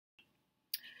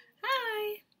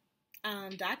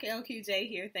doclqj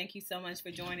here. Thank you so much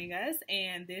for joining us.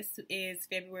 And this is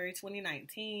February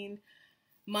 2019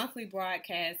 monthly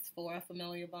broadcast for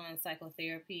familial bond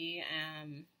psychotherapy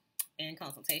and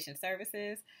consultation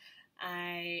services.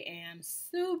 I am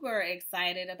super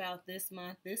excited about this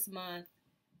month. This month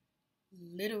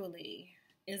literally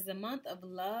is the month of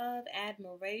love,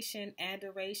 admiration,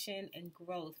 adoration, and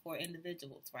growth for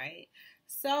individuals, right?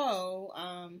 So,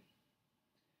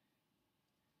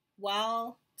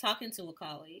 while talking to a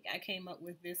colleague, I came up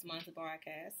with this month's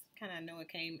broadcast. Kind of know it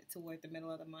came toward the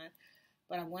middle of the month,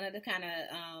 but I wanted to kind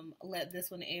of let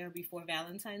this one air before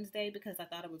Valentine's Day because I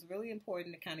thought it was really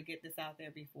important to kind of get this out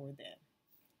there before then.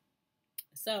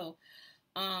 So,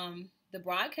 the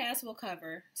broadcast will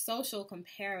cover social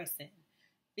comparison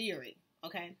theory,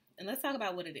 okay? And let's talk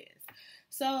about what it is.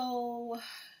 So,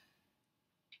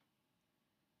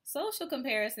 social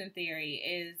comparison theory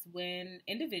is when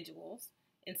individuals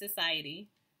in society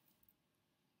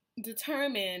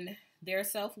determine their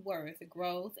self-worth,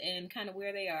 growth, and kind of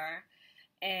where they are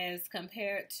as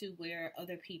compared to where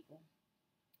other people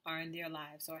are in their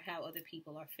lives or how other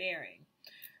people are faring.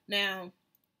 Now,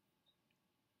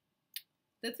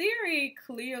 the theory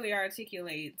clearly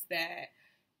articulates that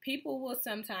people will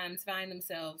sometimes find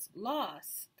themselves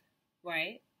lost,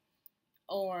 right?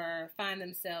 Or find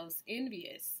themselves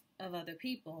envious of other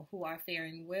people who are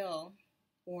faring well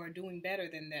or doing better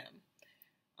than them.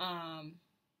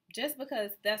 Just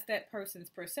because that's that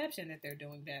person's perception that they're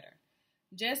doing better.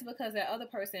 Just because that other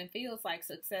person feels like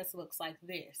success looks like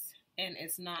this, and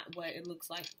it's not what it looks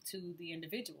like to the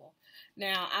individual.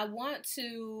 Now, I want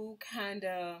to kind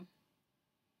of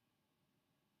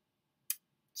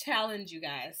challenge you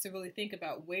guys to really think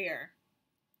about where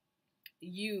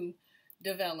you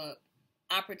develop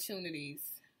opportunities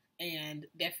and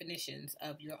definitions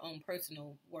of your own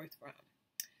personal worth from.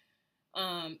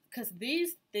 Because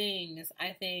these things,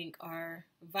 I think, are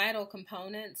vital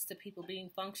components to people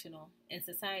being functional in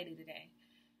society today.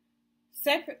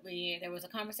 Separately, there was a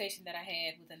conversation that I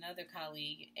had with another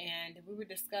colleague, and we were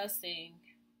discussing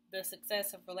the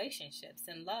success of relationships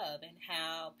and love and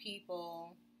how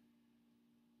people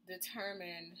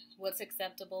determine what's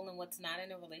acceptable and what's not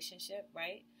in a relationship,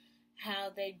 right? How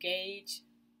they gauge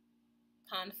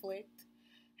conflict,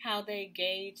 how they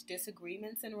gauge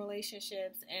disagreements in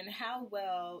relationships, and how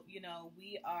well,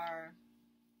 we are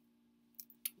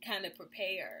kind of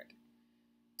prepared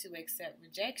to accept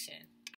rejection